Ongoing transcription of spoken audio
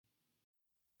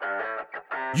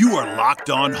You are Locked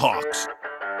On Hawks,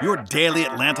 your daily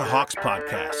Atlanta Hawks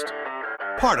podcast.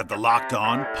 Part of the Locked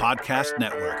On Podcast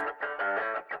Network.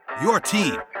 Your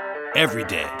team every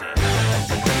day.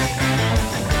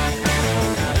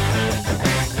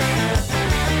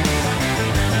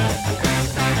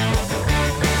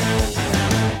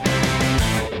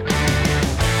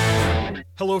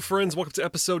 Hello, friends. Welcome to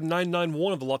episode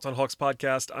 991 of the Locked On Hawks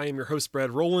podcast. I am your host,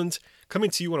 Brad Rowland, coming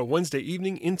to you on a Wednesday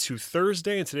evening into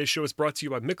Thursday. And today's show is brought to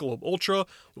you by Michelob Ultra.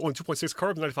 Only 2.6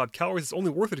 carbs, 95 calories. It's only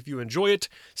worth it if you enjoy it.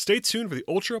 Stay tuned for the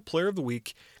Ultra Player of the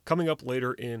Week coming up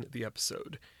later in the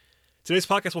episode. Today's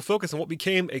podcast will focus on what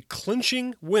became a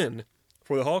clinching win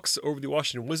for the Hawks over the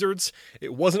Washington Wizards.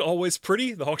 It wasn't always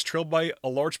pretty. The Hawks trailed by a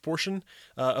large portion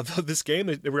of this game.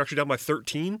 They were actually down by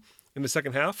 13 in the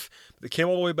second half. They came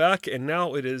all the way back, and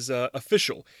now it is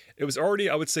official. It was already,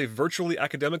 I would say, virtually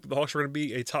academic that the Hawks were going to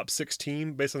be a top 6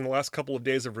 team based on the last couple of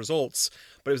days of results,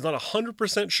 but it was not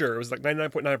 100% sure. It was like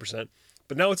 99.9%.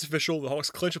 But now it's official. The Hawks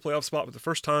clinch a playoff spot for the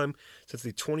first time since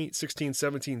the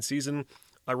 2016-17 season.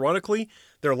 Ironically,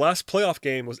 their last playoff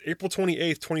game was April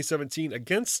 28th, 2017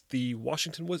 against the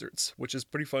Washington Wizards, which is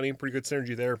pretty funny, pretty good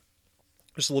synergy there.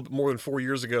 Just a little bit more than 4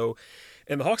 years ago.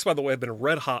 And the Hawks, by the way, have been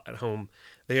red hot at home.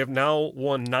 They have now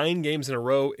won 9 games in a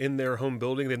row in their home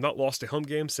building. They've not lost a home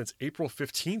game since April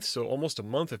 15th, so almost a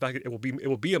month. In fact, it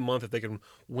will be a month if they can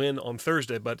win on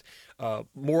Thursday. But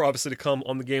more obviously to come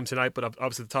on the game tonight. But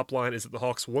obviously the top line is that the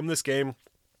Hawks won this game.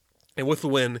 And with the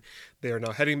win, they are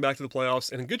now heading back to the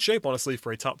playoffs and in good shape, honestly,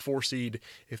 for a top 4 seed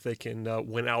if they can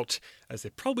win out, as they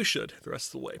probably should the rest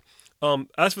of the way.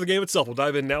 As for the game itself, we'll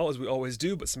dive in now as we always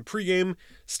do, but some pregame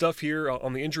stuff here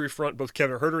on the injury front. Both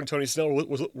Kevin Huerter and Tony Snell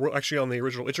were actually on the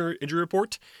original injury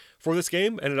report for this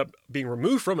game. Ended up being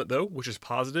removed from it, though, which is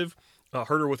positive.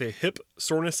 Huerter with a hip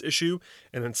soreness issue,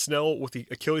 and then Snell with the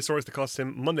Achilles soreness that cost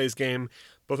him Monday's game.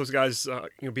 Both those guys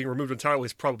being removed entirely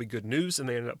is probably good news, and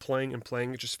they ended up playing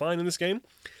just fine in this game.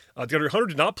 DeAndre Hunter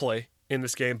did not play in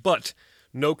this game, but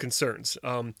no concerns.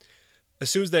 As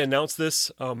soon as they announced this,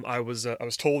 I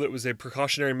was told it was a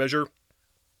precautionary measure,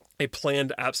 a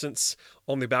planned absence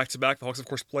on the back-to-back. The Hawks, of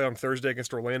course, play on Thursday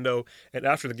against Orlando, and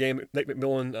after the game, Nate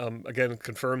McMillan again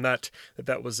confirmed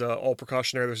that was all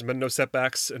precautionary. There's been no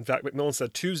setbacks. In fact, McMillan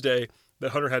said Tuesday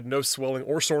that Hunter had no swelling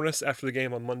or soreness after the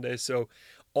game on Monday, so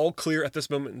all clear at this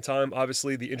moment in time.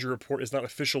 Obviously, the injury report is not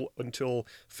official until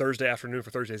Thursday afternoon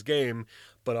for Thursday's game,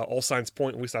 but all signs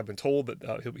point, at least I've been told,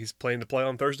 that he's planning to play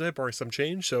on Thursday, barring some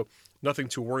change, so nothing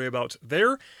to worry about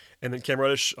there. And then Cam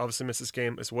Reddish obviously missed this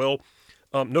game as well.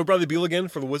 No Bradley Beal again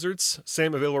for the Wizards.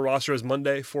 Same available roster as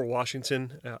Monday for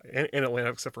Washington and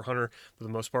Atlanta, except for Hunter for the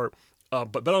most part.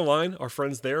 But BetOnline, our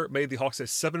friends there, made the Hawks a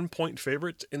 7-point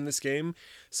favorite in this game.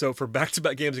 So for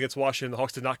back-to-back games against Washington, the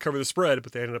Hawks did not cover the spread,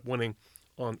 but they ended up winning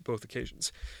on both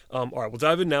occasions. All right, we'll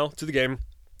dive in now to the game.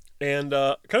 And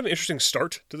kind of an interesting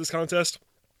start to this contest.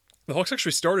 The Hawks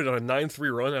actually started on a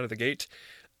 9-3 run out of the gate,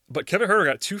 but Kevin Huerter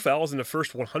got 2 fouls in the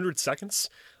first 100 seconds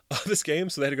of this game,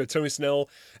 so they had to go Tony Snell,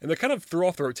 and they kind of threw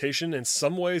off the rotation in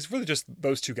some ways, really just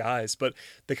those 2 guys, but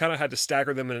they kind of had to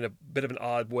stagger them in a bit of an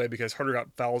odd way because Huerter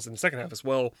got fouls in the second half as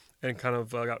well and kind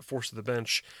of got forced to the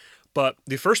bench. But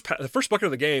the first bucket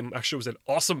of the game actually was an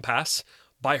awesome pass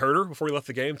by Huerter before he left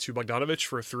the game to Bogdanovic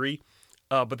for a 3.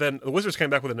 But then the Wizards came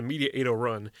back with an immediate 8-0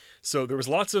 run. So there was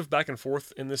lots of back and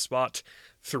forth in this spot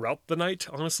throughout the night,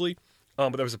 honestly.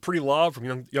 But there was a pretty lob from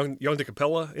young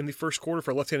DeCapella in the first quarter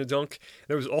for a left-handed dunk.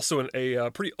 There was also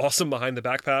a pretty awesome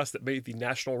behind-the-back pass that made the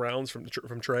national rounds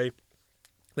from Trey.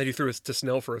 Then he threw it to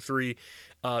Snell for a 3.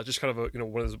 Just kind of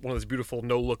one of those beautiful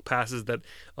no-look passes that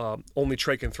only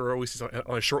Trey can throw. At least he's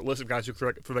on a short list of guys who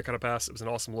threw that kind of pass. It was an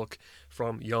awesome look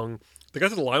from Young. They got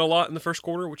to the line a lot in the first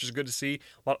quarter, which is good to see.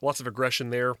 Lots of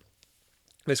aggression there.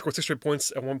 They scored 6 straight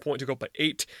points at one point to go up by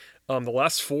 8. The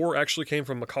last 4 actually came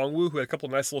from Okongwu, who had a couple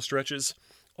of nice little stretches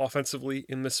offensively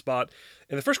in this spot.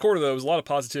 In the first quarter, though, it was a lot of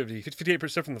positivity.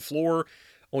 58% from the floor,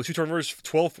 only 2 turnovers,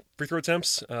 12 free throw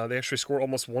attempts. They actually scored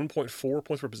almost 1.4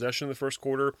 points per possession in the first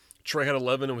quarter. Trey had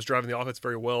 11 and was driving the offense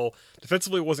very well.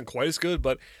 Defensively, it wasn't quite as good,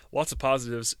 but lots of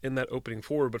positives in that opening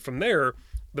forward. But from there,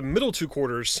 the middle 2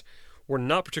 quarters were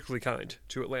not particularly kind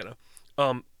to Atlanta.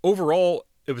 Overall,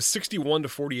 it was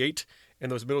 61-48 in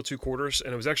those middle 2 quarters,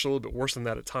 and it was actually a little bit worse than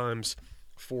that at times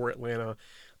for Atlanta.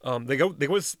 It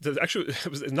was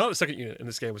not a second unit in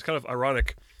this game. It was kind of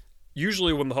ironic.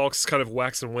 Usually when the Hawks kind of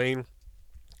wax and wane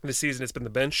this season, it's been the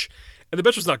bench, and the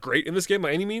bench was not great in this game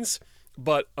by any means,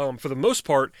 but for the most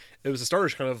part, it was the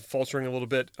starters kind of faltering a little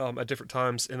bit at different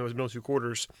times in those middle 2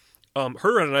 quarters.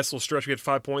 Huerter had a nice little stretch. We had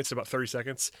 5 points in about 30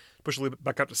 seconds, pushed the lead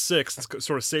back up to 6, and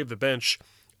sort of saved the bench.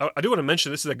 I do want to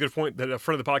mention, this is a good point that a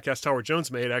friend of the podcast, Tower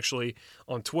Jones, made actually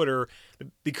on Twitter.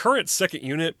 The current second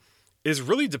unit is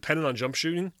really dependent on jump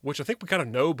shooting, which I think we kind of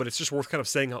know, but it's just worth kind of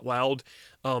saying out loud.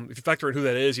 If you factor in who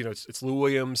that is, it's Lou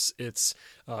Williams, it's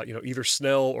either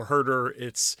Snell or Herder,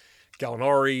 it's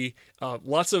Gallinari,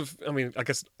 lots of. I mean, I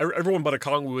guess everyone but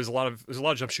Okongwu is a lot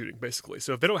of jump shooting basically.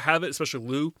 So if they don't have it, especially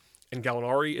Lou and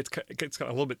Gallinari, it's kind of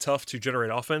a little bit tough to generate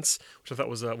offense, which I thought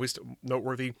was at least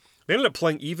noteworthy. They ended up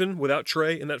playing even without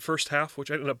Trey in that first half,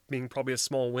 which ended up being probably a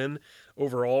small win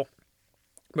overall.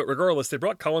 But regardless, they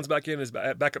brought Collins back in as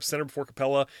backup center before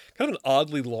Capella. Kind of an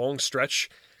oddly long stretch.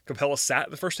 Capella sat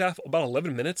in the first half about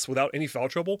 11 minutes without any foul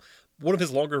trouble. One of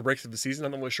his longer breaks of the season.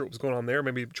 I'm not really sure what was going on there.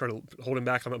 Maybe try to hold him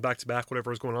back on the back-to-back, whatever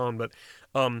was going on. But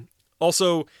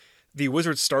also, the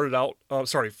Wizards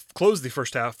closed the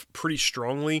first half pretty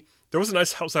strongly. There was a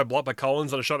nice outside block by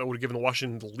Collins on a shot that would have given the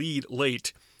Washington the lead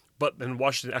late. But then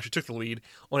Washington actually took the lead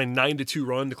on a 9-2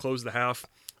 run to close the half.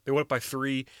 They went up by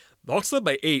 3. The Hawks led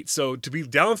by 8, so to be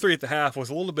down 3 at the half was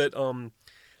a little bit,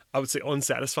 I would say,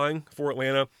 unsatisfying for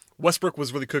Atlanta. Westbrook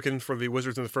was really cooking for the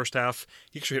Wizards in the first half.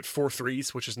 He actually hit 4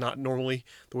 threes, which is not normally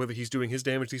the way that he's doing his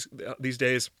damage these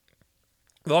days.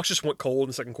 The Hawks just went cold in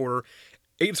the second quarter.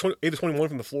 8 of 21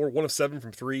 from the floor, 1 of 7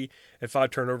 from 3, and 5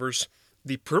 turnovers.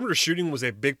 The perimeter shooting was a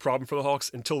big problem for the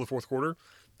Hawks until the fourth quarter.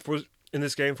 In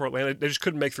this game for Atlanta, they just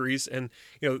couldn't make threes, and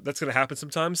that's going to happen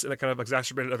sometimes, and that kind of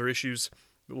exacerbated other issues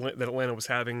that Atlanta was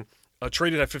having.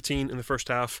 Traded at 15 in the first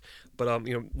half, but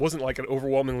wasn't like an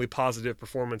overwhelmingly positive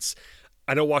performance.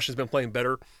 I know Washington's been playing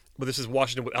better, but this is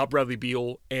Washington without Bradley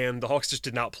Beal, and the Hawks just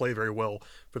did not play very well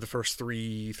for the first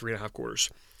three and a half quarters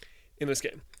in this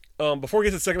game. Before we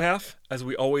get to the second half, as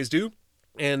we always do,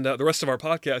 and the rest of our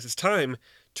podcast, it's time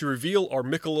to reveal our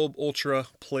Michelob Ultra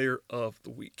Player of the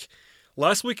Week.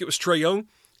 Last week it was Trae Young.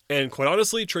 And quite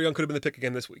honestly, Trae Young could have been the pick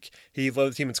again this week. He led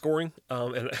the team in scoring,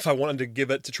 and if I wanted to give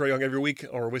it to Trae Young every week,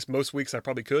 or most weeks, I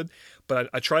probably could. But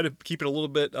I try to keep it a little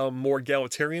bit more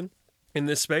egalitarian in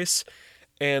this space,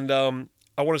 and I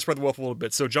want to spread the wealth a little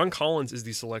bit. So John Collins is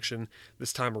the selection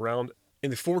this time around.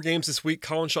 In the 4 games this week,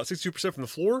 Collins shot 62% from the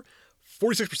floor,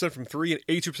 46% from 3, and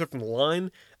 82% from the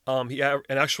line.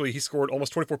 He scored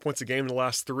almost 24 points a game in the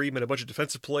last 3, made a bunch of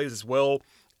defensive plays as well.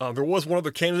 There was one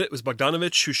other candidate, it was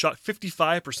Bogdanovich, who shot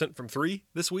 55% from 3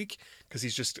 this week, because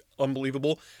he's just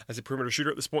unbelievable as a perimeter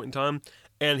shooter at this point in time.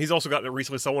 And he's also gotten it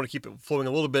recently, so I want to keep it flowing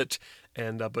a little bit.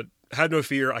 But had no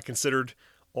fear, I considered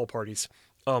all parties.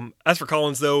 As for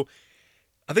Collins, though,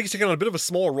 I think he's taken on a bit of a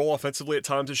smaller role offensively at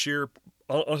times this year.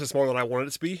 Honestly, smaller than I wanted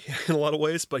it to be in a lot of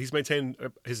ways, but he's maintained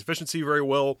his efficiency very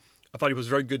well. I thought he was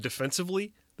very good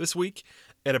defensively this week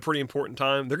at a pretty important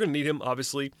time. They're going to need him,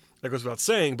 obviously. That goes without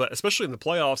saying, but especially in the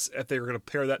playoffs, if they were going to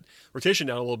pare that rotation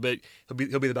down a little bit,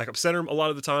 he'll be the backup center a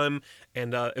lot of the time.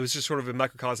 And it was just sort of a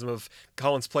microcosm of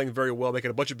Collins playing very well,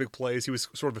 making a bunch of big plays. He was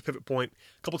sort of a pivot point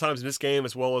a couple times in this game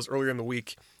as well as earlier in the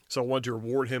week. So I wanted to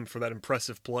reward him for that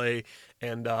impressive play.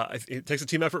 And it takes a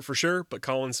team effort for sure, but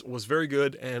Collins was very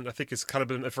good, and I think he's kind of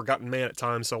been a forgotten man at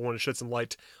times, so I wanted to shed some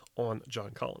light on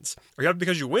John Collins. Are you happy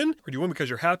because you win, or do you win because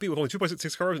you're happy? With only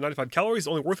 2.66 carbs and 95 calories, it's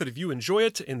only worth it if you enjoy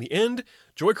it. In the end,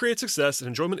 joy creates success, and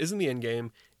enjoyment isn't the end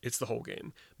game, it's the whole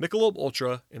game. Michelob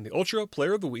Ultra, and the Ultra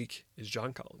Player of the Week is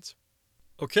John Collins.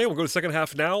 Okay, we'll go to the second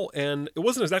half now, and it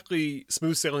wasn't exactly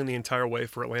smooth sailing the entire way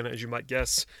for Atlanta, as you might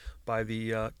guess by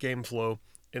the game flow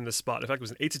in this spot. In fact, it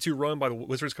was an 8-2 run by the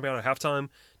Wizards coming out at halftime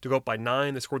to go up by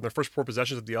 9. They scored in their first 4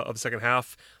 possessions of the second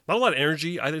half. Not a lot of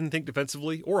energy, I didn't think,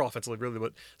 defensively or offensively, really,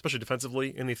 but especially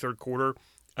defensively in the third quarter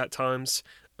at times.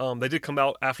 They did come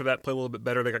out after that, play a little bit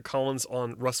better. They got Collins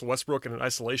on Russell Westbrook in an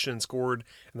isolation and scored,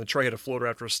 and then Trae had a floater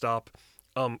after a stop.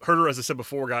 Herder, as I said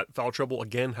before, got foul trouble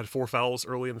again, had 4 fouls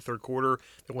early in the third quarter.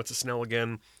 They went to Snell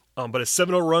again. But a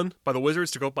 7-0 run by the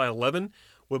Wizards to go up by 11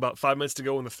 with about 5 minutes to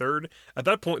go in the third. At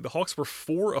that point, the Hawks were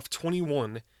 4 of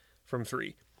 21 from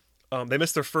 3. They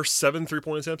missed their first 7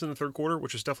 3-point attempts in the third quarter,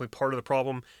 which was definitely part of the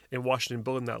problem in Washington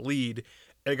building that lead.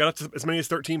 And it got up to as many as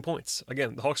 13 points.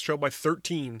 Again, the Hawks trailed by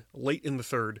 13 late in the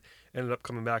third. Ended up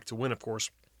coming back to win, of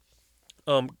course.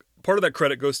 Part of that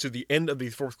credit goes to the end of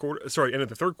the third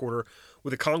quarter,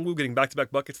 with Okongwu getting back-to-back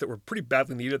buckets that were pretty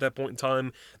badly needed at that point in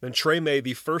time. Then Trae made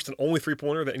the first and only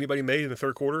 3-pointer that anybody made in the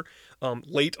third quarter,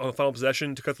 late on the final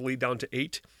possession to cut the lead down to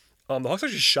 8. The Hawks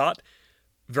actually shot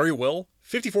very well,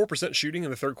 54% shooting in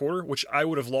the third quarter, which I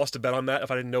would have lost a bet on that if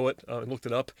I didn't know it and looked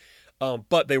it up.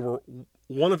 But they were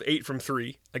 1 of 8 from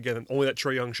 3, again, only that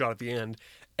Trae Young shot at the end,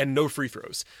 and no free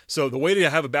throws. So the way to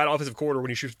have a bad offensive quarter when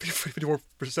you shoot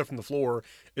 54% from the floor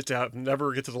is to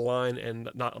never get to the line and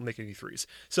not make any threes.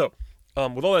 So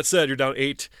with all that said, you're down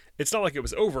 8. It's not like it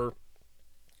was over.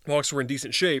 The Hawks were in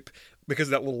decent shape, because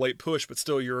of that little late push, but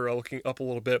still you're looking up a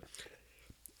little bit.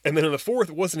 And then in the fourth,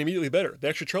 it wasn't immediately better. They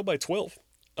actually trailed by 12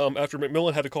 after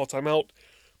McMillan had to call timeout.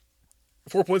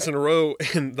 4 points in a row,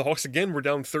 and the Hawks again were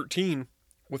down 13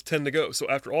 with 10 to go. So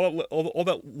after all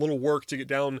that little work to get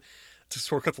down, to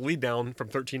sort of cut the lead down from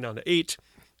 13 down to 8,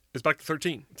 it's back to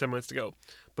 13, 10 minutes to go.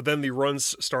 But then the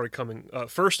runs started coming.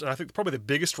 First, and I think probably the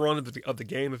biggest run of the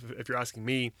game, if you're asking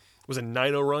me, was a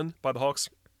 9-0 run by the Hawks.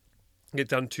 Get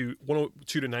down to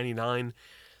 102 to 99.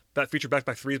 That featured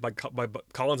back-to-back threes by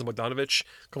Collins and Bogdanovic.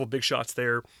 A couple big shots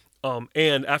there.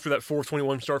 And after that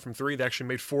 4-21 start from three, they actually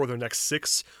made 4 of their next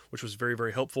 6, which was very,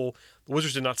 very helpful. The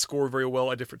Wizards did not score very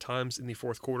well at different times in the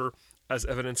fourth quarter, as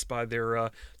evidenced by their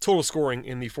total scoring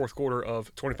in the fourth quarter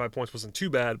of 25 points wasn't too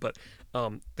bad, but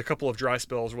the couple of dry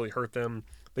spells really hurt them.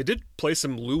 They did play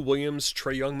some Lou Williams,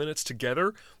 Trae Young minutes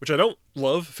together, which I don't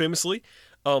love, famously.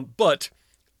 But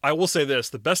I will say this,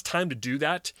 the best time to do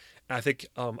that, and I think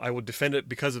I would defend it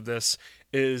because of this,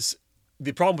 is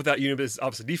the problem with that unit is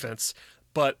obviously defense,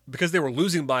 but because they were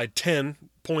losing by 10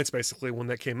 points basically when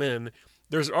that came in,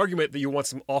 there's an argument that you want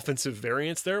some offensive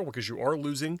variance there because you are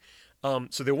losing.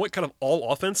 So they went kind of all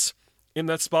offense in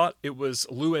that spot. It was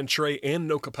Lou and Trae and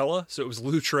no Capella. So it was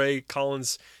Lou, Trae,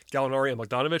 Collins, Gallinari, and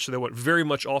Bogdanovic. So they went very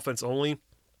much offense only.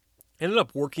 Ended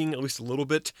up working at least a little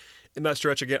bit in that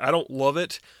stretch. Again, I don't love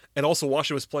it. And also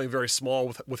Washington was playing very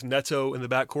small with Neto in the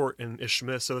backcourt and Ish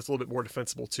Smith. So that's a little bit more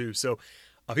defensible too. So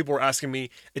people were asking me.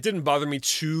 It didn't bother me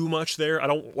too much there. I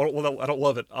don't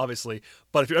love it, obviously.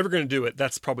 But if you're ever going to do it,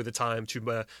 that's probably the time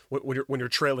to when you're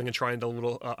trailing and trying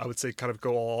to I would say kind of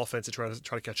go all offense and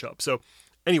try to catch up. So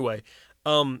anyway,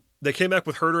 they came back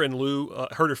with Herter and Lou,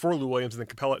 Herter for Lou Williams, and then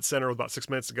Capella at center with about 6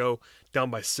 minutes to go, down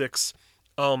by 6.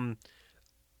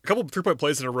 A couple of 3-point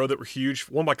plays in a row that were huge.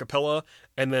 One by Capella,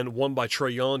 and then one by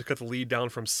Trae Young to cut the lead down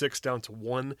from 6 down to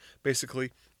 1,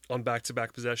 basically on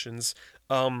back-to-back possessions.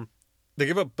 They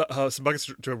give up some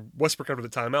buckets to Westbrook after the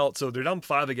timeout, so they're down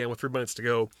 5 again with 3 minutes to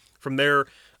go. From there,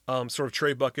 sort of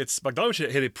trade buckets.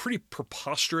 Bogdanovic hit a pretty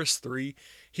preposterous 3.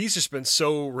 He's just been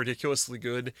so ridiculously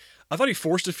good. I thought he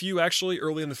forced a few, actually,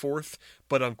 early in the fourth,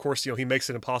 but of course, he makes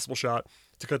an impossible shot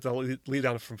to cut the lead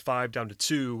down from 5 down to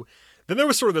 2. Then there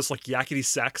was sort of this yakety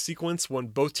sack sequence when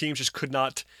both teams just could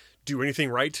not do anything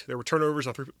right. There were turnovers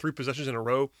on three possessions in a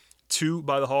row, 2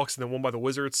 by the Hawks and then 1 by the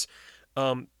Wizards.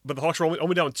 But the Hawks were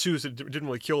only down 2, so it didn't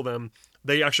really kill them.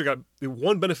 They actually got the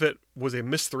one benefit was a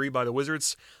missed 3 by the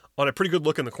Wizards on a pretty good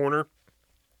look in the corner.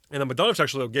 And then Bogdanovic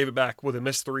actually gave it back with a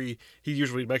missed 3. He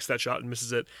usually makes that shot and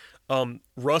misses it.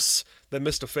 Russ then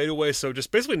missed a fadeaway, so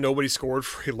just basically nobody scored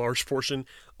for a large portion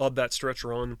of that stretch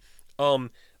run.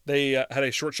 They had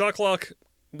a short shot clock.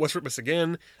 Westbrook missed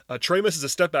again. Trae misses a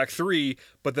step back 3,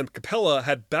 but then Capella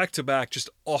had back-to-back just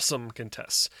awesome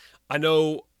contests. I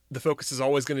know the focus is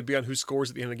always going to be on who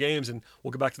scores at the end of the games, and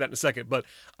we'll get back to that in a second. But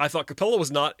I thought Capella was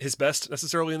not his best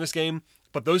necessarily in this game,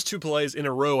 but those 2 plays in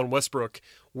a row on Westbrook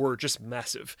were just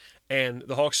massive. And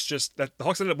the Hawks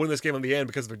ended up winning this game in the end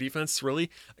because of their defense,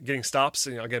 really, getting stops.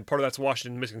 And, again, part of that's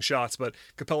Washington missing shots, but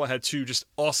Capella had 2 just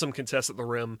awesome contests at the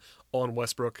rim on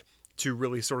Westbrook to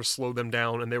really sort of slow them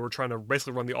down, and they were trying to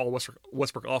basically run the all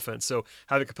Westbrook offense. So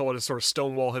having Capella just sort of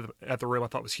stonewall at the rim I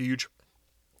thought was huge.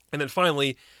 And then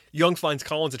finally, Young finds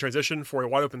Collins in transition for a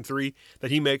wide-open 3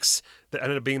 that he makes that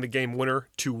ended up being the game winner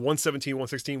to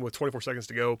 117-116 with 24 seconds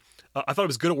to go. I thought it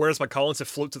was good awareness by Collins to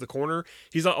float to the corner.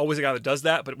 He's not always a guy that does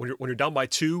that, but when you're down by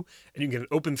 2 and you can get an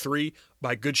open 3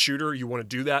 by a good shooter, you want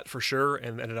to do that for sure,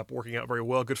 and ended up working out very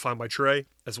well. Good find by Trae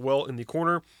as well in the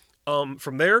corner.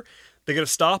 From there, they get a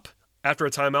stop after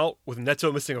a timeout with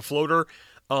Neto missing a floater.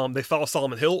 They foul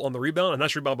Solomon Hill on the rebound. A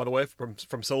nice rebound, by the way,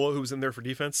 from Solo, who was in there for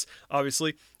defense,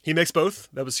 obviously. He makes both.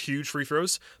 That was huge free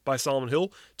throws by Solomon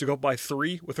Hill to go up by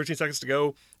 3 with 13 seconds to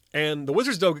go. And the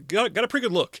Wizards, though, got a pretty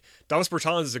good look. Davis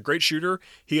Bertans is a great shooter.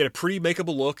 He had a pretty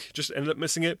makeable look, just ended up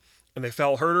missing it. And they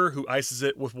foul Herter, who ices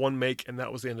it with 1 make, and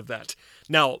that was the end of that.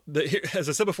 Now, as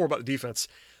I said before about the defense,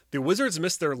 the Wizards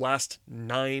missed their last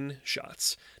 9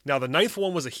 shots. Now, the 9th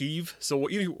one was a heave, so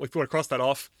if you want to cross that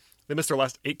off, they missed their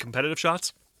last 8 competitive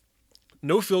shots.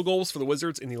 No field goals for the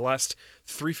Wizards in the last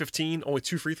 3:15, only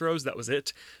 2 free throws, that was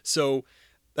it. So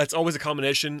that's always a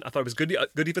combination. I thought it was good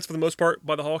defense for the most part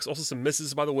by the Hawks, also some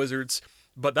misses by the Wizards,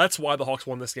 but that's why the Hawks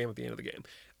won this game at the end of the game.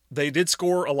 They did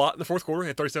score a lot in the fourth quarter,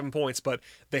 had 37 points, but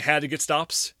they had to get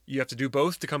stops. You have to do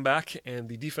both to come back, and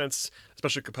the defense,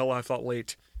 especially Capella, I thought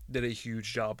late, did a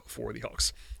huge job for the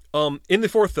Hawks. In the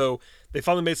fourth, though, they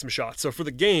finally made some shots. So for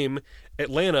the game,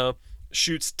 Atlanta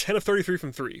shoots 10 of 33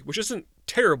 from 3, which isn't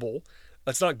terrible.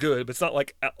 That's not good, but it's not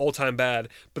like all-time bad.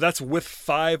 But that's with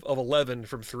 5 of 11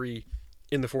 from 3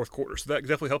 in the fourth quarter. So that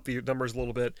definitely helped the numbers a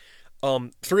little bit.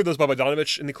 3 of those by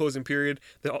Bogdanovich in the closing period.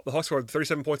 The Hawks scored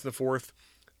 37 points in the fourth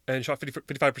and shot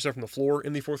 55% from the floor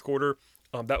in the fourth quarter.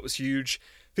 That was huge.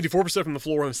 54% from the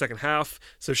floor in the second half.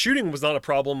 So shooting was not a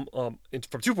problem from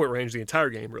 2-point range the entire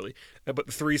game, really. But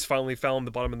the threes finally found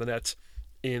the bottom of the net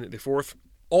in the fourth.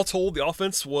 All told, the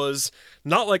offense was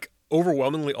not like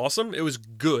overwhelmingly awesome. It was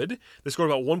good. They scored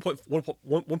about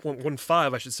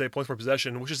 1.15, I should say, points per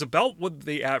possession, which is about what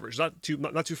they averaged. Not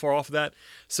too far off of that.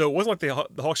 So it wasn't like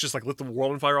the Hawks just like lit the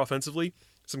world on fire offensively.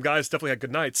 Some guys definitely had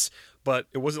good nights, but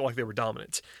it wasn't like they were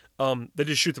dominant. They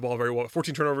did shoot the ball very well.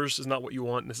 14 turnovers is not what you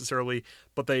want necessarily,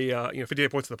 but they 58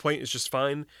 points in the paint is just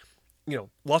fine.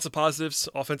 Lots of positives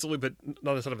offensively, but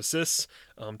not a ton of assists.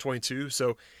 22.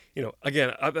 So,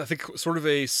 again, I think sort of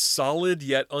a solid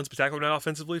yet unspectacular now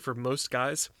offensively for most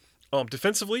guys.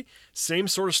 Defensively, same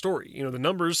sort of story. The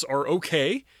numbers are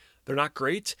okay. They're not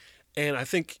great. And I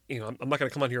think, I'm not going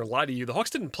to come on here and lie to you. The Hawks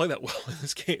didn't play that well in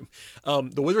this game.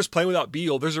 The Wizards playing without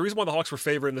Beal, there's a reason why the Hawks were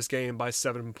favored in this game by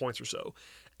 7 points or so.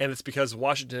 And it's because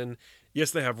Washington,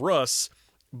 yes, they have Russ,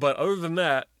 but other than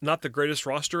that, not the greatest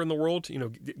roster in the world.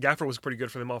 Gafford was pretty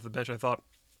good for them off the bench, I thought.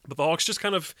 But the Hawks just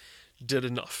kind of did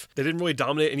enough. They didn't really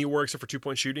dominate anywhere except for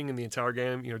 2-point shooting in the entire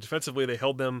game. Defensively, they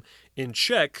held them in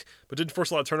check, but didn't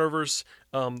force a lot of turnovers.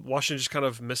 Washington just kind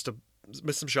of missed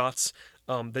some shots.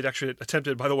 They'd actually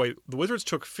attempted, by the way, the Wizards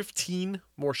took 15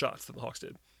 more shots than the Hawks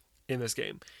did in this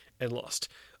game and lost.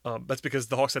 That's because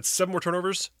the Hawks had 7 more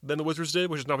turnovers than the Wizards did,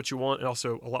 which is not what you want, and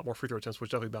also a lot more free throw attempts,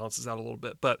 which definitely balances out a little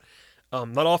bit. But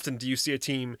not often do you see a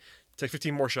team take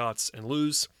 15 more shots and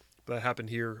lose, but that happened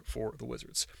here for the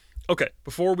Wizards. Okay,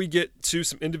 before we get to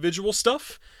some individual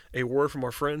stuff, a word from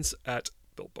our friends at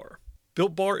Built Bar.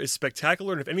 Built Bar is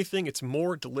spectacular, and if anything, it's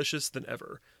more delicious than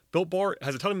ever. Built Bar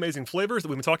has a ton of amazing flavors that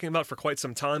we've been talking about for quite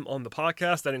some time on the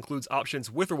podcast. That includes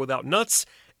options with or without nuts,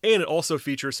 and it also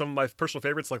features some of my personal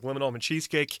favorites like lemon almond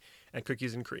cheesecake and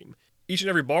cookies and cream. Each and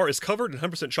every bar is covered in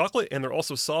 100% chocolate, and they're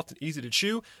also soft and easy to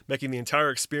chew, making the entire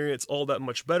experience all that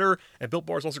much better. And Built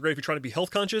Bar is also great if you're trying to be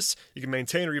health conscious. You can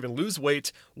maintain or even lose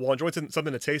weight while enjoying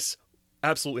something that tastes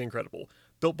absolutely incredible.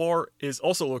 Built Bar is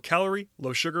also low calorie,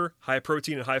 low sugar, high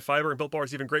protein, and high fiber, and Built Bar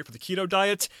is even great for the keto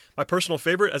diet. My personal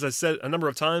favorite, as I said a number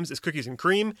of times, is cookies and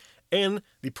cream, and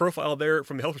the profile there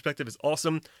from the health perspective is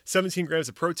awesome. 17 grams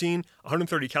of protein,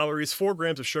 130 calories, 4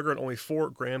 grams of sugar, and only 4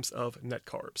 grams of net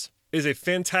carbs. It is a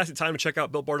fantastic time to check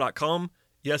out BuiltBar.com.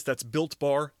 Yes, that's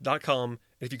BuiltBar.com. And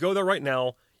if you go there right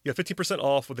now, you have 15%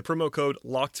 off with the promo code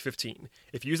LOCKED15.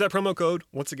 If you use that promo code,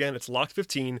 once again, it's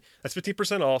LOCKED15. That's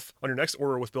 15% off on your next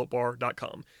order with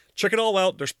BuiltBar.com. Check it all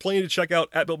out. There's plenty to check out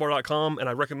at BuiltBar.com, and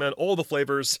I recommend all the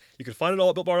flavors. You can find it all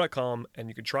at BuiltBar.com, and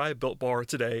you can try Built Bar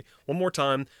today. One more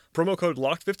time, promo code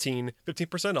LOCKED15,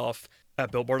 15% off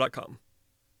at BuiltBar.com.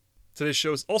 Today's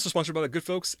show is also sponsored by the good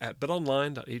folks at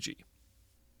BetOnline.ag.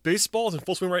 Baseball is in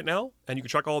full swing right now, and you can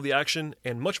track all the action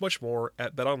and much, much more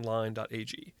at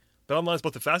BetOnline.ag. BetOnline is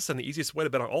both the fastest and the easiest way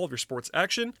to bet on all of your sports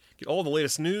action. Get all the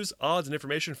latest news, odds, and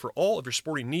information for all of your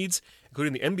sporting needs,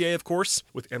 including the NBA, of course,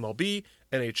 with MLB,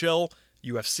 NHL,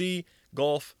 UFC,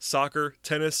 golf, soccer,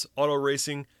 tennis, auto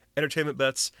racing, entertainment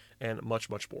bets, and much,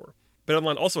 much more.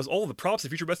 BetOnline also has all of the props and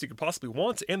future bets you could possibly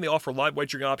want, and they offer live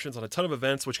wagering options on a ton of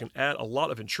events, which can add a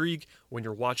lot of intrigue when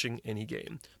you're watching any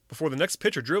game. Before the next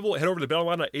pitch or dribble, head over to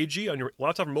BetOnline.ag on your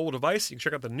laptop or mobile device. You can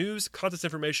check out the news, contest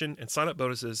information, and sign-up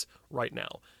bonuses right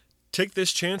now. Take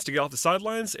this chance to get off the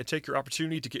sidelines and take your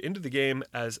opportunity to get into the game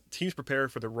as teams prepare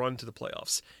for the run to the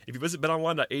playoffs. If you visit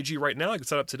betonline.ag right now, you can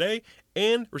sign up today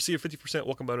and receive a 50%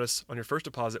 welcome bonus on your first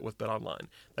deposit with BetOnline.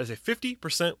 That is a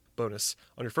 50% bonus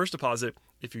on your first deposit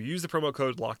if you use the promo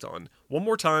code LOCKEDON. One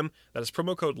more time, that is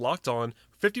promo code LOCKEDON,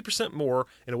 50% more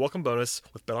in a welcome bonus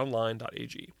with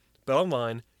betonline.ag.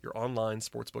 BetOnline, your online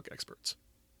sportsbook experts.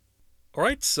 All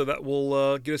right, so that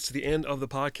will get us to the end of the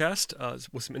podcast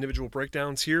with some individual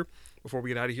breakdowns here before we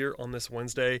get out of here on this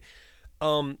Wednesday.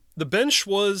 The bench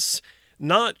was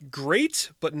not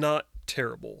great, but not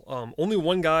terrible. Only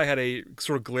one guy had a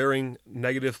sort of glaring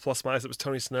negative plus-minus. It was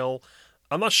Tony Snell.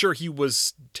 I'm not sure he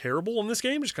was terrible in this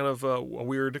game. Just kind of a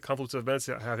weird confluence of events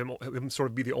that have him sort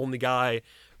of be the only guy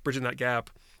bridging that gap.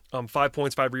 5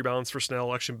 points, 5 rebounds for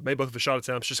Snell. Actually made both of his shot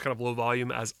attempts, just kind of low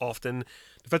volume as often.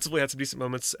 Defensively had some decent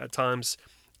moments at times.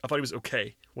 I thought he was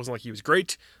okay. Wasn't like he was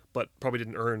great, but probably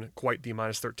didn't earn quite the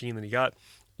minus 13 that he got.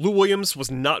 Lou Williams was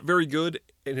not very good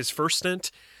in his first stint.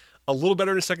 A little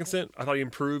better in his second stint. I thought he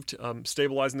improved,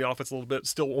 stabilizing the offense a little bit.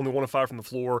 Still only 1 of 5 from the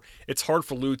floor. It's hard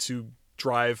for Lou to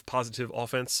drive positive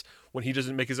offense when he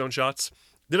doesn't make his own shots.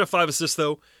 Did have 5 assists,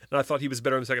 though, and I thought he was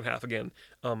better in the second half again.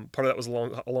 Part of that was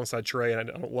alongside Trey, and I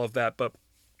don't love that, but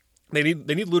They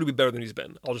need Lou to be better than he's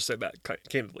been. I'll just say that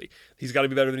candidly. He's got to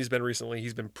be better than he's been recently.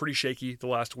 He's been pretty shaky the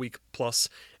last week plus,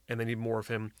 and they need more of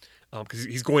him because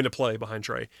he's going to play behind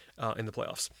Trey in the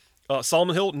playoffs.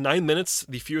 Solomon Hill, 9 minutes,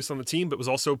 the fewest on the team, but was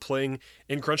also playing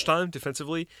in crunch time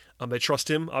defensively. They trust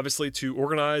him, obviously, to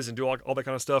organize and do all that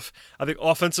kind of stuff. I think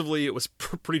offensively, it was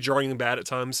pretty jarring and bad at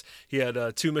times. He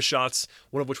had 2 missed shots,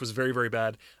 one of which was very, very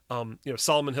bad.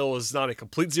 Solomon Hill is not a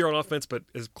complete zero on offense, but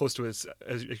as close to as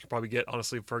you can probably get,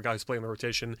 honestly, for a guy who's playing the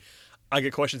rotation. I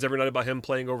get questions every night about him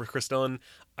playing over Chris Dunn.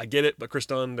 I get it, but Chris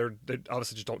Dunn, they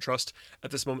obviously just don't trust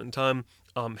at this moment in time.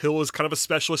 Hill is kind of a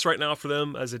specialist right now for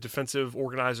them as a defensive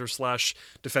organizer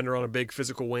 / defender on a big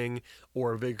physical wing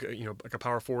or a big, like a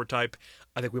power forward type.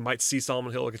 I think we might see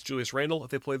Solomon Hill against Julius Randle if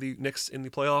they play the Knicks in the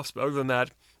playoffs. But other than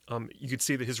that, you could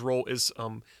see that his role is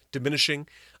diminishing.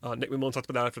 Nick McMillan talked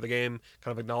about that after the game,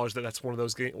 kind of acknowledged that that's one of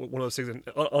those things. And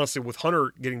honestly, with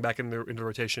Hunter getting back into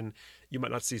rotation, you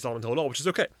might not see Solomon Hill at all, which is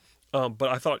okay. But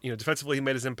I thought, defensively he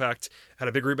made his impact, had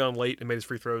a big rebound late and made his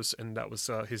free throws, and that was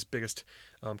his biggest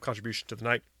contribution to the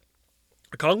night.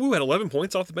 Okongwu had 11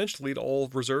 points off the bench to lead all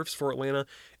reserves for Atlanta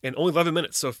in only 11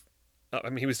 minutes. So,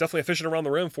 he was definitely efficient around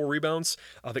the rim, 4 rebounds.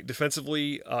 I think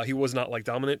defensively he was not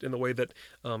dominant in the way that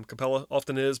Capella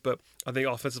often is, but I think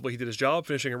offensively he did his job,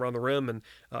 finishing around the rim, and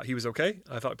he was okay.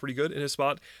 I thought pretty good in his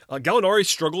spot. Gallinari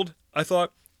struggled, I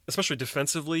thought, especially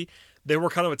defensively. They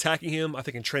were kind of attacking him. I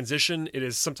think in transition, it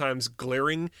is sometimes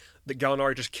glaring that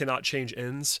Gallinari just cannot change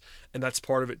ends, and that's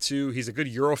part of it too. He's a good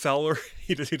Euro fouler.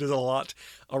 He does a lot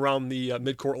around the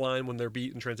midcourt line when they're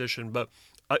beat in transition, but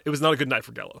it was not a good night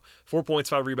for Gallo. 4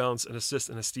 points, 5 rebounds, an assist,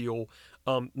 and a steal.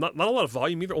 Not a lot of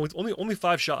volume either. Only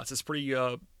 5 shots. It's pretty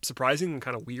surprising and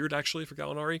kind of weird actually for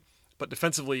Gallinari. But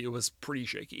defensively, it was pretty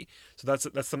shaky. So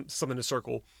that's something to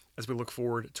circle as we look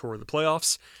forward toward the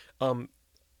playoffs.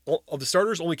 Of the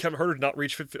starters, only Kevin Huerter did not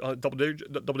reach double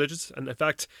digits, and in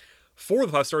fact, 4 of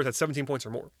the 5 starters had 17 points or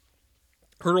more.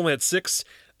 Huerter only had 6.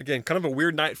 Again, kind of a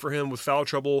weird night for him with foul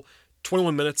trouble.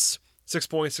 21 minutes, 6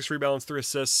 points, 6 rebounds, 3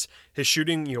 assists. His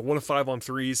shooting, 1 of 5 on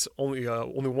threes. Only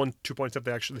 1 2-point step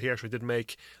he actually did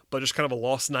make, but just kind of a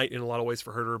lost night in a lot of ways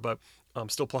for Huerter. But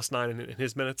still +9 in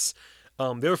his minutes. The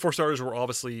other 4 starters were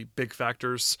obviously big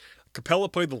factors. Capella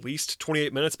played the least,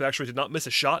 28 minutes, but actually did not miss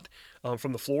a shot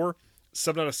from the floor.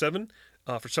 7 out of 7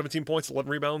 for 17 points, 11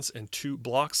 rebounds, and 2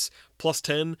 blocks,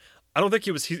 +10. I don't think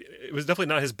it was definitely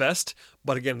not his best,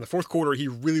 but again, in the fourth quarter, he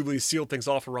really, really sealed things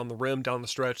off around the rim down the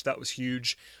stretch. That was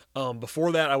huge.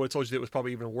 Before that, I would have told you that it was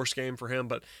probably even a worse game for him,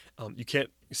 but you can't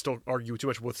still argue too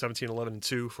much with 17, 11, and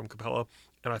 2 from Capella,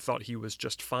 and I thought he was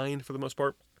just fine for the most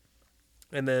part.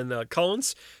 And then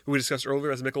Collins, who we discussed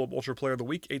earlier as a Michelob Ultra Player of the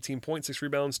Week, 18 points, 6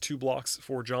 rebounds, 2 blocks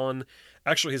for John.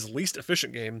 Actually, his least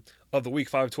efficient game of the week,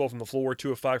 5 of 12 from the floor,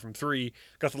 2 of 5 from 3.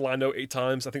 Got to the line, 8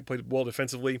 times. I think played well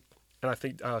defensively, and I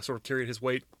think sort of carried his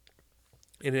weight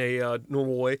in a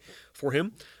normal way for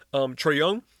him. Trae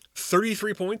Young,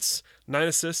 33 points, 9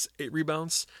 assists, 8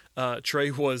 rebounds.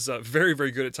 Trae was very,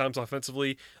 very good at times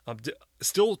offensively.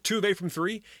 Still 2 of 8 from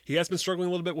 3. He has been struggling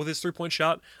a little bit with his 3-point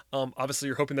shot. Obviously,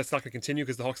 you're hoping that's not going to continue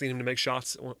because the Hawks need him to make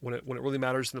shots when it really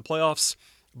matters in the playoffs.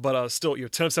 But still,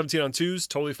 10 of 17 on 2s,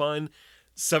 totally fine.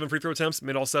 7 free throw attempts,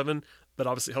 made all 7. That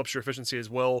obviously helps your efficiency as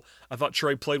well. I thought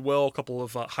Trae played well. A couple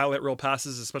of highlight reel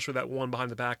passes, especially that one behind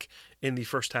the back in the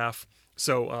first half.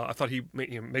 So I thought he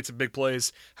made some big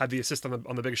plays, had the assist on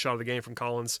the biggest shot of the game from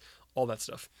Collins, all that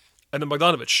stuff. And then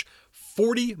Bogdanović,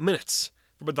 40 minutes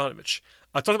for Bogdanović.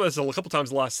 I talked about this a couple times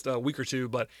the last week or two,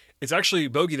 but it's actually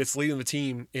Bogey that's leading the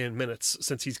team in minutes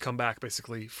since he's come back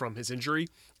basically from his injury.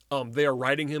 They are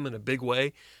riding him in a big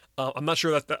way. I'm not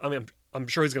sure I'm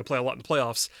sure he's going to play a lot in the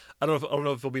playoffs. I don't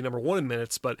know if he'll be number 1 in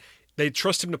minutes, but they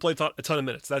trust him to play a ton of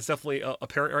minutes. That's definitely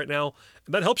apparent right now,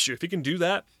 and that helps you if he can do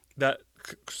that. That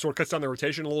sort of cuts down the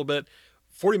rotation a little bit.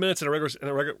 40 minutes in a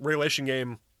regulation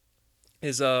game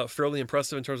is fairly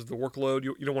impressive in terms of the workload.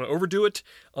 You don't want to overdo it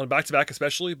on back-to-back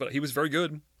especially, but he was very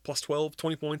good. +12,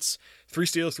 20 points, 3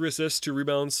 steals, 3 assists, 2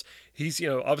 rebounds. He's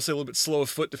obviously a little bit slow of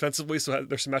foot defensively, so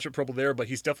there's some matchup trouble there, but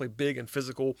he's definitely big and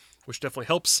physical, which definitely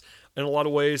helps in a lot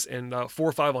of ways. And 4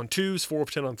 of 5 on 2s, 4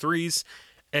 of 10 on 3s.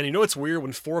 And it's weird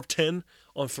when 4 of 10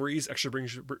 on 3s actually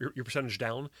brings your percentage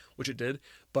down, which it did.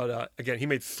 But again, he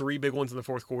made 3 big ones in the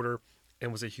fourth quarter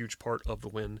and was a huge part of the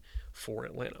win for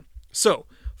Atlanta. So,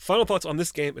 final thoughts on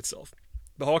this game itself.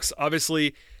 The Hawks,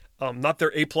 obviously, not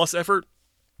their A-plus effort,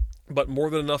 but more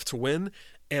than enough to win.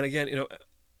 And again,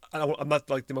 I'm not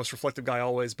like the most reflective guy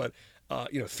always, but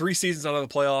 3 seasons out of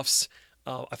the playoffs,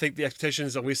 I think the expectation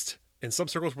is, at least in some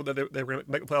circles, that they were going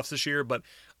to make the playoffs this year, but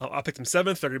I picked them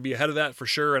 7th. They're going to be ahead of that for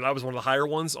sure, and I was one of the higher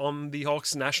ones on the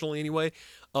Hawks nationally anyway.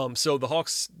 So the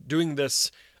Hawks doing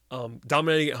this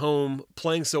dominating at home,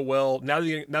 playing so well. Now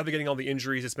they're getting all the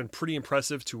injuries. It's been pretty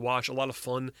impressive to watch. A lot of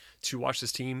fun to watch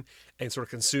this team and sort of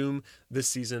consume this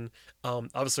season.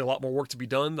 Obviously, a lot more work to be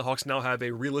done. The Hawks now have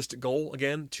a realistic goal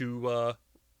again to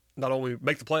not only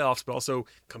make the playoffs but also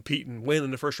compete and win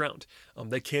in the first round.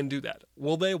 They can do that.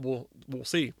 Will they? We'll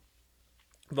see.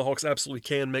 The Hawks absolutely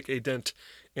can make a dent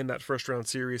in that first round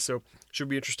series, so should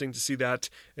be interesting to see that.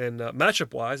 And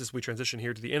matchup wise, as we transition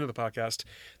here to the end of the podcast,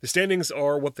 the standings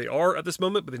are what they are at this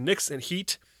moment, but the Knicks and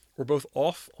Heat were both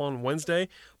off on Wednesday.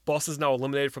 Boston's now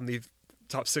eliminated from the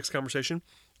top 6 conversation,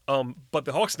 but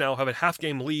the Hawks now have a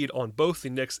half-game lead on both the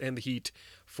Knicks and the Heat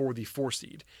for the 4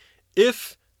 seed.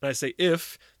 If, and I say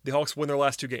if, the Hawks win their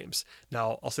last 2 games.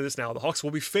 Now, I'll say this now, the Hawks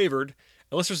will be favored,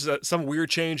 unless there's some weird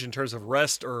change in terms of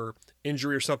rest or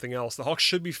injury or something else. The Hawks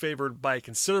should be favored by a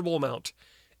considerable amount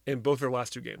in both their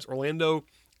last 2 games. Orlando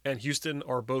and Houston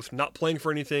are both not playing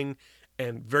for anything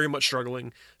and very much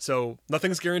struggling. So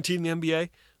nothing's guaranteed in the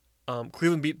NBA.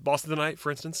 Cleveland beat Boston tonight,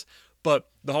 for instance. But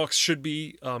the Hawks should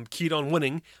be keyed on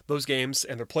winning those games,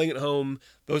 and they're playing at home.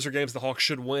 Those are games the Hawks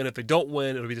should win. If they don't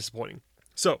win, it'll be disappointing.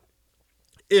 So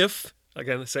if,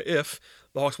 again, say if,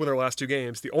 the Hawks win their last 2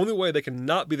 games, the only way they can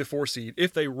not be the 4 seed,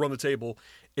 if they run the table,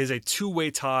 is a 2-way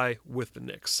tie with the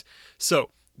Knicks.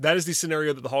 So that is the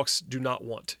scenario that the Hawks do not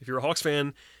want. If you're a Hawks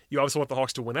fan, you obviously want the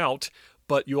Hawks to win out,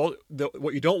 but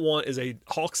what you don't want is a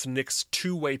Hawks-Knicks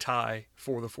 2-way tie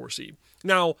for the 4 seed.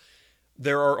 Now,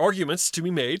 there are arguments to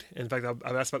be made, in fact,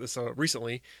 I've asked about this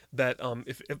recently, that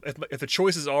if the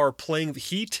choices are playing the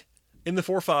Heat in the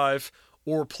 4-5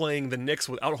 or playing the Knicks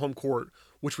without home court,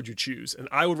 which would you choose? And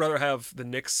I would rather have the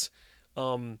Knicks.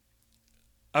 I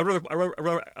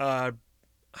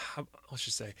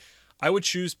would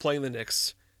choose playing the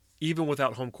Knicks even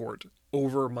without home court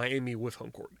over Miami with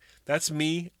home court. That's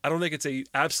me. I don't think it's a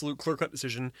absolute clear-cut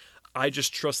decision. I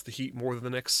just trust the Heat more than the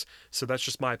Knicks, so that's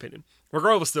just my opinion.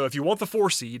 Regardless, though, if you want the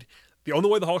 4 seed, the only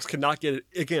way the Hawks cannot get it,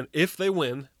 again, if they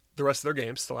win the rest of their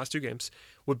games, the last 2 games,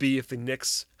 would be if the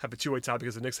Knicks have a 2-way tie,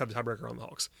 because the Knicks have the tiebreaker on the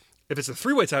Hawks. If it's a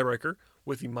 3-way tiebreaker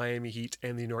with the Miami Heat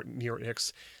and the New York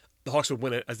Knicks, the Hawks would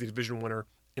win it as the division winner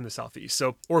in the Southeast.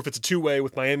 So, or if it's a 2-way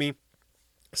with Miami,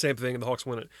 same thing, and the Hawks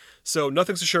win it. So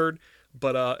nothing's assured,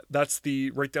 but that's the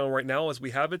breakdown right now as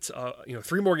we have it.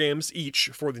 3 more games each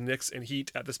for the Knicks and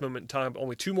Heat at this moment in time.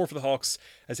 Only 2 more for the Hawks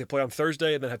as they play on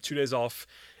Thursday and then have 2 days off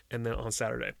and then on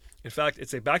Saturday. In fact,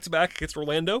 it's a back-to-back against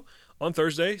Orlando on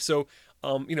Thursday. So,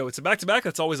 it's a back-to-back.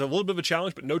 That's always a little bit of a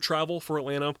challenge, but no travel for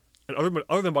Atlanta. And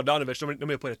other than Bogdanovich,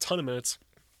 nobody played a ton of minutes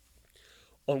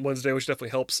on Wednesday, which definitely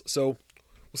helps. So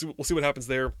we'll see what happens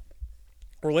there.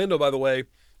 Orlando, by the way,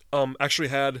 actually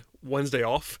had Wednesday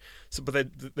off, but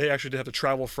they actually did have to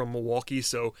travel from Milwaukee,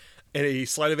 so a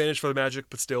slight advantage for the Magic,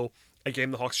 but still a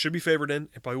game the Hawks should be favored in,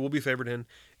 and probably will be favored in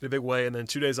a big way, and then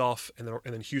 2 days off, and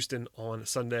then Houston on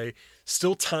Sunday.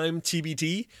 Still time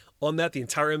TBD on that. The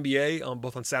entire NBA,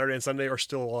 both on Saturday and Sunday, are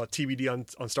still TBD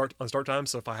on start time,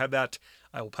 so if I have that,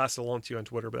 I will pass it along to you on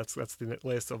Twitter, but that's the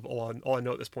latest of all I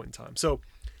know at this point in time. So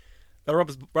that'll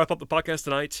wrap up the podcast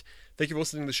tonight. Thank you for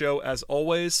listening to the show. As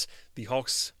always, the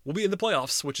Hawks will be in the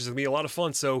playoffs, which is going to be a lot of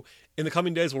fun. So in the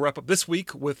coming days, we'll wrap up this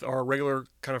week with our regular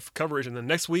kind of coverage. And then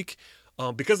next week,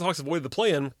 because the Hawks avoided the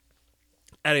play-in,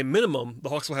 at a minimum, the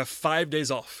Hawks will have 5 days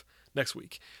off next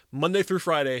week. Monday through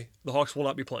Friday, the Hawks will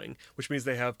not be playing, which means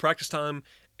they have practice time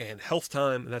and health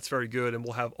time, and that's very good. And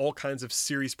we'll have all kinds of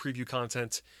series preview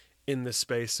content in this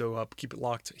space, so keep it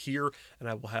locked here, and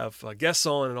I will have guests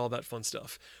on and all that fun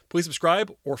stuff. Please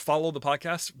subscribe or follow the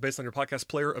podcast based on your podcast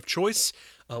player of choice.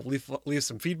 Leave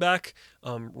some feedback,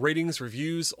 ratings,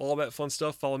 reviews, all that fun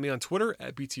stuff. Follow me on Twitter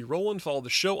at BT Rowland. Follow the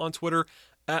show on Twitter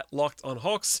at Locked on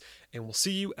Hawks, and we'll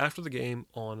see you after the game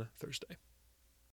on Thursday.